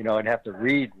 I'd have to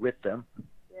read with them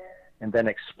and then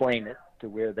explain it to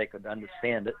where they could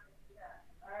understand it.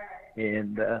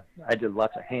 And I did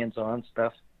lots of hands-on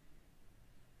stuff.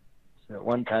 So at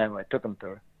one time I took them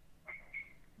to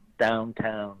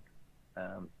downtown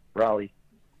Raleigh,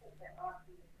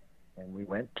 and we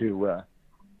went to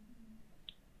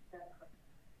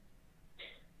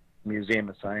Museum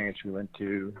of Science. We went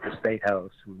to the State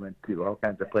House. We went to all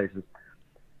kinds of places.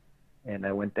 And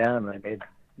I went down and I made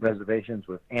reservations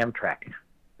with Amtrak.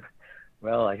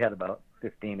 Well, I had about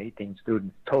 15, 18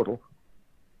 students total.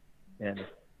 And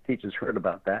teachers heard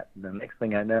about that. And the next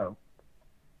thing I know,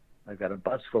 I've got a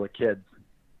bus full of kids,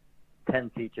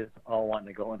 10 teachers, all wanting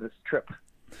to go on this trip.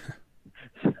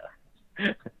 So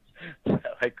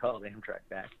I called Amtrak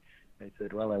back. They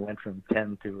said, well, I went from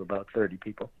 10 to about 30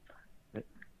 people.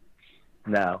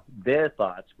 Now, their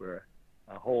thoughts were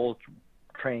a whole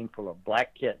train full of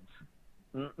black kids.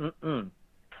 So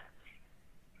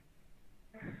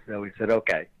we said,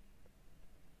 okay.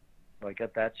 So I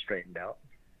got that straightened out.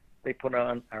 They put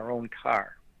on our own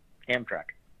car, Amtrak.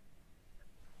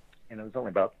 And it was only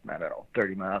about,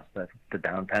 30 miles to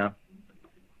downtown.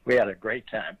 We had a great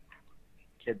time.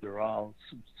 Kids were all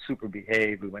super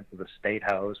behaved. We went to the State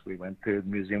House. We went to the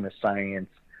Museum of Science.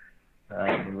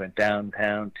 We went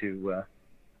downtown to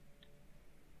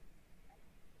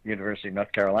University of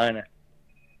North Carolina.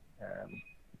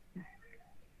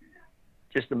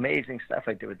 Just amazing stuff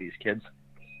I did with these kids.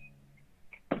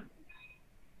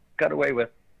 Got away with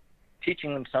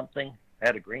teaching them something. I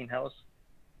had a greenhouse.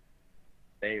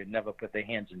 They had never put their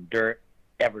hands in dirt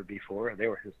ever before. They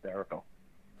were hysterical.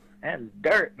 "That's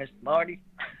dirt, Mr. Marty."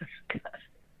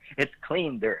 It's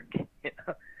clean dirt.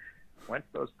 Once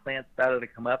those plants started to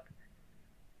come up,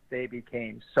 they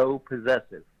became so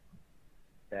possessive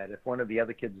that if one of the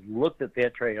other kids looked at their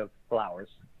tray of flowers,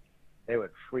 they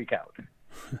would freak out.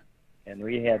 And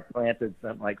we had planted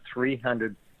something like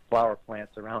 300 flower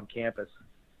plants around campus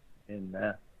in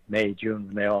May, June,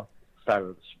 when they all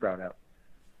started to sprout out.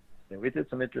 So we did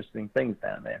some interesting things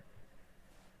down there.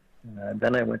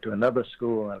 Then I went to another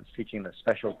school. I was teaching a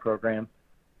special program.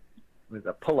 It was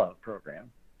a pull-out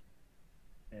program.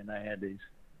 And I had these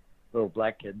little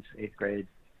black kids, 8th grade,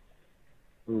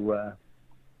 who were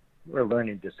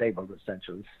learning disabled,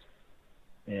 essentially.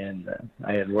 And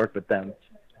I had worked with them.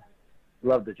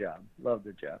 Loved the job,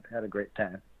 had a great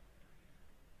time.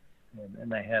 And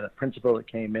then I had a principal that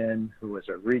came in who was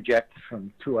a reject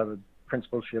from 2 other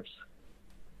principalships,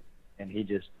 and he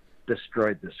just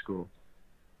destroyed the school.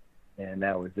 And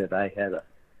that was it. I had a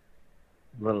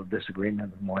little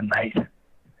disagreement with him one night.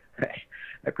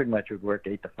 I pretty much would work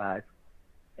 8 to 5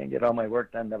 and get all my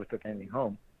work done, never took anything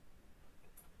home.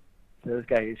 So this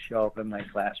guy used to show up in my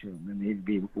classroom, and he'd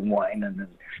be whining. And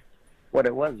what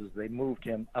it was is they moved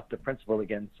him up to principal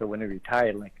again, so when he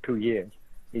retired, like 2 years,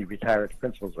 he retired to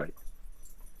principal's rate.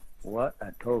 What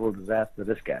a total disaster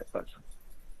this guy was.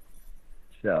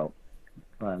 So,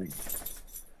 finally,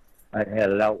 I had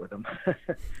it out with him.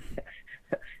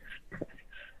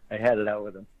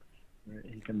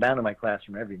 He'd come down to my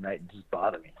classroom every night and just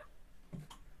bother me.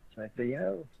 So I said, you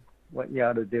know, what you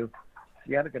ought to do?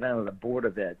 You ought to go down to the Board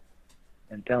of Ed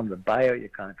and tell them to buy out your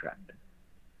contract.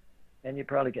 And you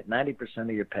probably get 90%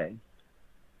 of your pay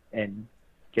and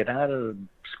get out of the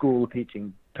school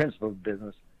teaching principal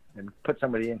business and put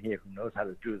somebody in here who knows how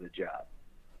to do the job.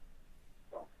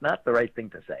 Not the right thing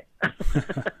to say.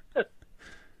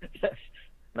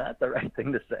 Not the right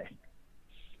thing to say.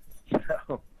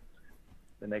 So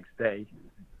the next day,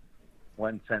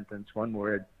 one sentence, one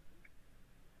word,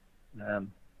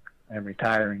 I'm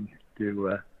retiring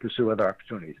to pursue other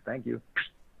opportunities. Thank you.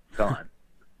 Gone.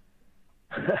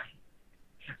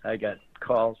 I got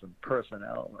calls from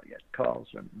personnel. I got calls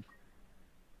from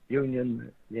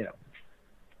union. You know,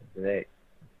 hey,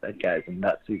 that guy's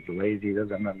nuts. He's lazy. He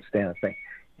doesn't understand a thing.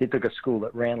 He took a school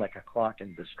that ran like a clock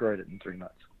and destroyed it in 3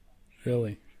 months.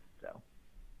 Really? So,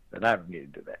 but I don't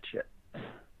need to do that shit.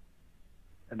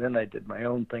 And then I did my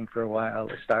own thing for a while.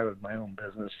 I started my own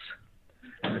business.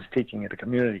 I was teaching at a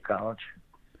community college.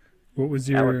 What was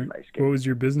your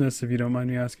business, if you don't mind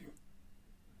me asking?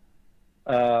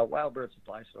 Wild bird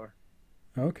supply store.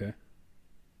 Okay.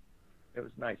 It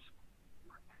was nice.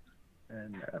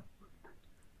 And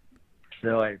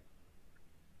so I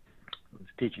was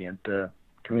teaching at the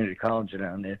community college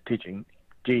down there, teaching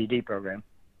GED program.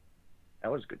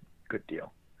 That was a good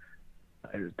deal.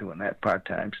 I was doing that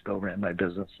part-time, still ran my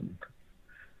business, and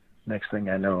next thing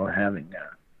I know, having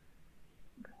a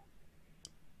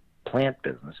plant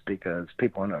business, because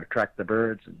people want to attract the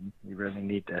birds, and you really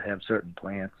need to have certain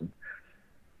plants. And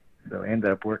so I ended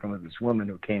up working with this woman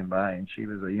who came by, and she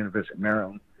was a University of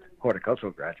Maryland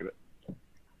horticultural graduate.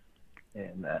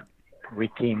 And we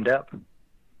teamed up.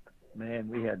 Man,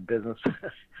 we had business.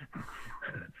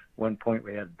 One point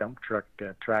we had a dump truck,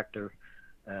 tractor,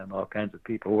 and all kinds of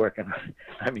people working.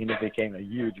 I mean, it became a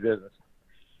huge business.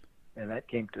 And that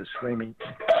came to a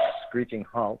screeching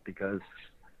halt because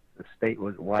the state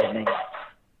was widening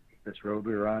this road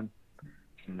we were on,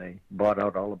 and they bought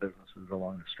out all the businesses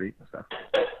along the street and stuff.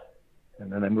 And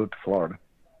then I moved to Florida.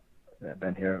 I've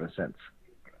been here ever since.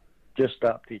 Just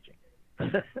stopped teaching.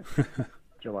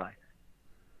 July.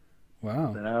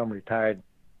 Wow. So now I'm retired.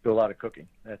 Do a lot of cooking.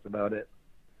 That's about it.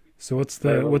 So what's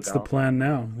the plan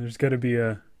now? There's got to be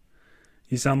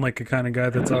you sound like a kind of guy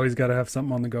that's always got to have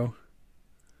something on the go.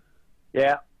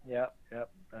 Yeah. I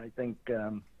think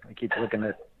I keep looking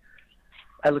at.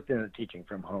 I looked into teaching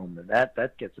from home, and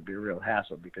that gets to be a real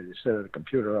hassle because you sit at a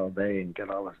computer all day and get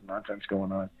all this nonsense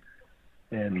going on,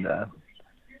 and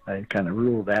I kind of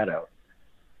rule that out.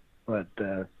 But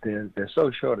they're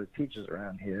so short of teachers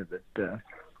around here that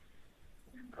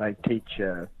if I teach,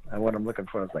 what I'm looking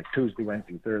for is like Tuesday,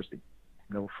 Wednesday, Thursday,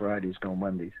 no Fridays, no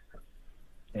Mondays,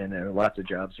 and there are lots of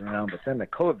jobs around. But then the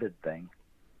COVID thing,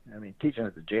 I mean, teaching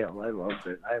at the jail, I loved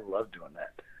it. I love doing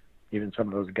that. Even some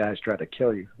of those guys try to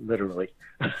kill you, literally.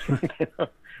 You know,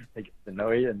 they get to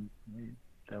know you, and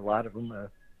a lot of them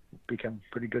become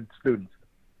pretty good students.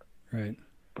 Right.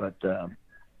 But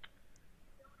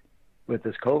with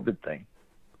this COVID thing,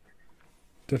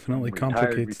 definitely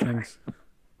complicates things.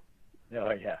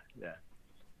 Oh yeah.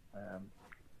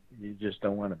 You just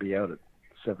don't want to be out at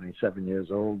 77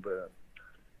 years old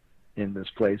in this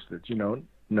place that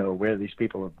know where these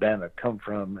people have been or come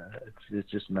from.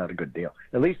 It's just not a good deal.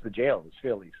 At least the jail is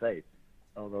fairly safe,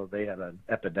 although they had an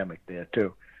epidemic there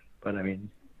too. But I mean,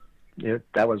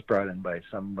 that was brought in by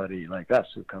somebody like us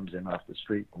who comes in off the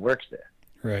street and works there.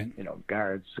 Right. You know,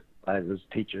 guards, supervisors,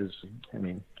 teachers. I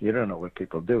mean, you don't know what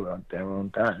people do on their own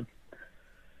time.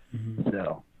 Mm-hmm.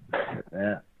 So,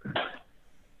 yeah.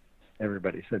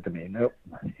 Everybody said to me, nope,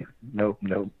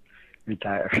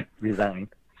 retire, resign.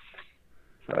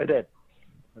 So I did.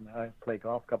 And now I play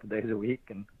golf a couple of days a week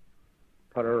and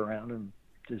putter around and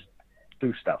just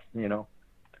do stuff, you know.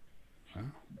 Wow.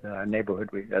 In our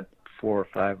neighborhood, we got 4 or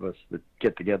 5 of us that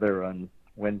get together on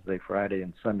Wednesday, Friday,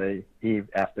 and Sunday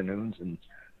afternoons, and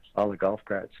all the golf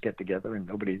carts get together, and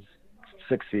nobody's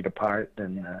 6 feet apart,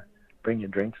 and bring your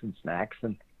drinks and snacks,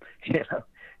 and, you know,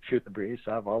 shoot the breeze,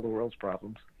 solve all the world's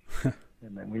problems, and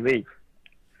then we leave.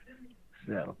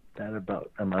 So that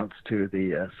about amounts to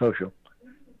the social.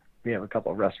 We have a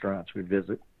couple of restaurants we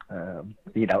visit,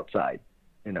 eat outside,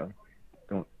 you know,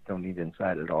 don't eat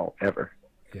inside at all, ever.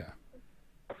 Yeah.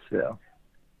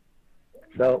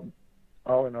 So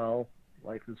all in all,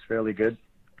 life is fairly good.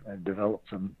 I've developed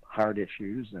some heart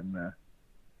issues and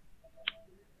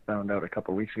found out a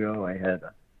couple of weeks ago I had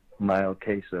a mild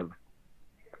case of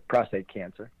prostate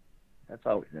cancer. That's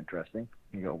always interesting.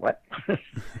 You go, what?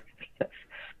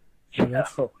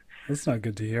 That's not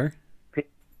good to hear.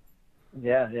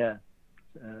 Yeah.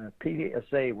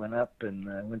 PSA went up, and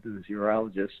I went to the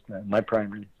urologist. My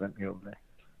primary sent me over there.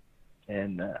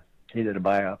 And he did a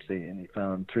biopsy, and he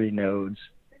found 3 nodes.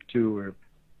 2 were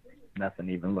nothing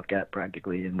to even look at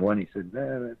practically. And 1, he said,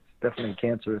 that's definitely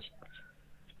cancerous.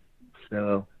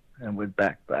 So I went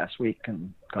back last week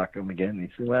and talked to him again. And he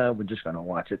said, well, we're just going to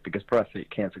watch it because prostate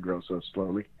cancer grows so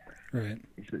slowly. Right.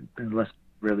 He said, unless it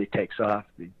really takes off,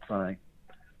 it'll be fine.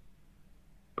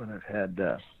 But I've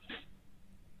had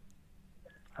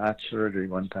heart surgery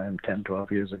one time 10,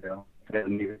 12 years ago. I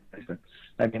mean,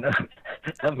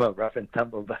 I'm a rough and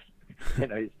tumble, but, you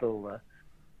know, you still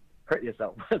hurt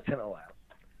yourself once in a while.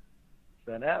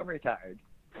 So now I'm retired.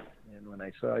 And when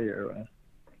I saw your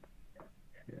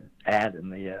ad in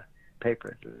the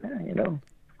paper, I said, you know,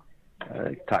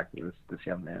 I talked to this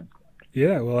young man.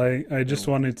 Yeah, well, I just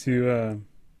wanted to...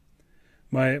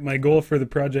 My goal for the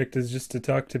project is just to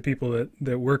talk to people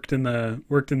that worked in the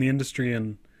industry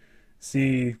and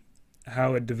see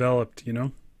how it developed, you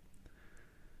know?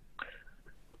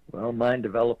 Well, mine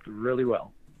developed really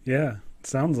well. Yeah,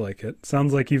 sounds like it.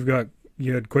 Sounds like you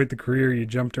had quite the career. You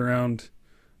jumped around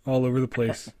all over the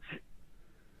place.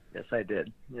 Yes, I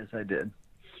did.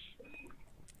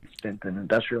 Stint in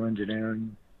industrial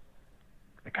engineering,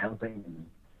 accounting, and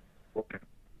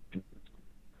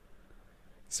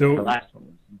so the last one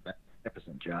was a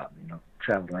magnificent job, you know,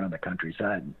 traveled around the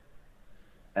countryside and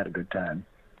had a good time.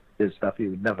 There's stuff you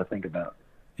would never think about.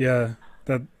 Yeah,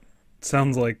 that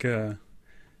sounds like it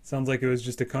was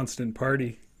just a constant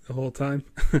party the whole time.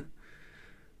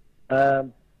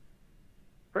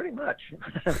 Pretty much.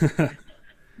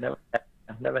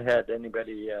 Never had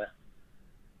anybody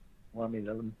want me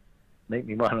to make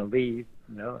me want to leave,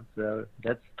 you know. So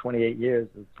that's 28 years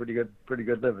of pretty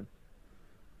good living.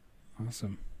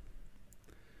 Awesome.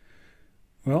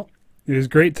 Well, it was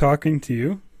great talking to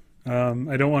you.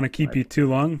 I don't want to keep you too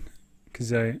long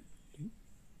because I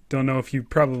don't know if you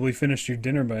probably finished your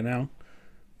dinner by now.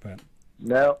 But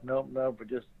No. We're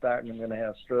just starting. I'm going to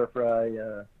have stir fry,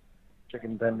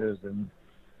 chicken tenders, and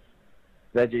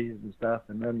veggies and stuff.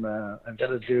 And then I've got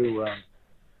to do.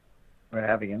 We're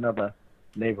having another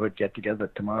neighborhood get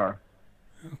together tomorrow.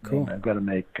 Oh, cool. And I've got to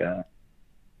make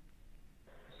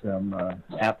some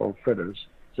apple fritters.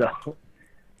 So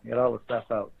get all the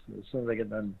stuff out. So as soon as I get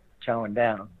done chowing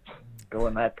down, go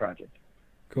on that project.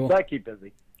 Cool. So I keep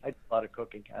busy. I do a lot of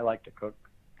cooking. I like to cook.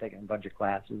 Taking a bunch of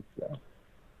classes. So.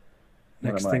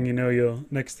 Next thing you know,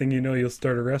 you'll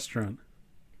start a restaurant.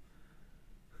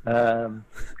 I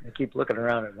keep looking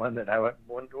around at one that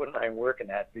I'm working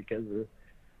at because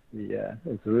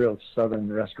it's a real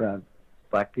southern restaurant,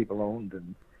 black people owned,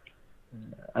 and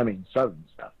I mean southern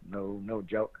stuff. No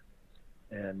joke.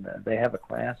 And they have a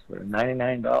class for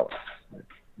 $99.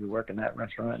 You work in that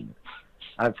restaurant.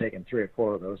 I've taken 3 or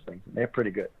 4 of those things. And they're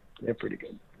pretty good.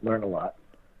 Learn a lot.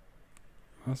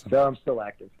 Awesome. So I'm still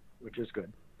active, which is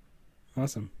good.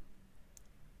 Awesome.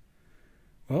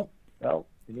 Well, if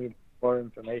you need more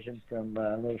information from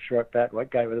a little short, fat white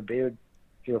guy with a beard,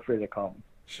 feel free to call me.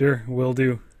 Sure, will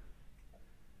do.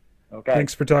 Okay.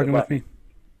 Thanks for talking with me.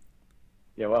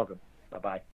 You're welcome.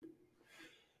 Bye-bye.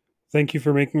 Thank you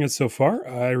for making it so far.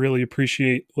 I really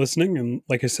appreciate listening. And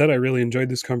like I said, I really enjoyed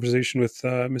this conversation with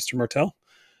Mr. Martel.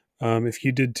 If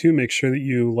you did too, make sure that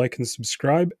you like and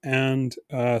subscribe and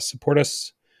support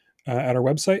us at our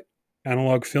website,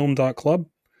 analogfilm.club.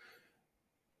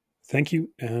 Thank you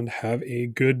and have a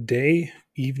good day,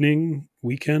 evening,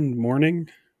 weekend, morning,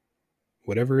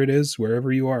 whatever it is,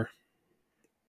 wherever you are.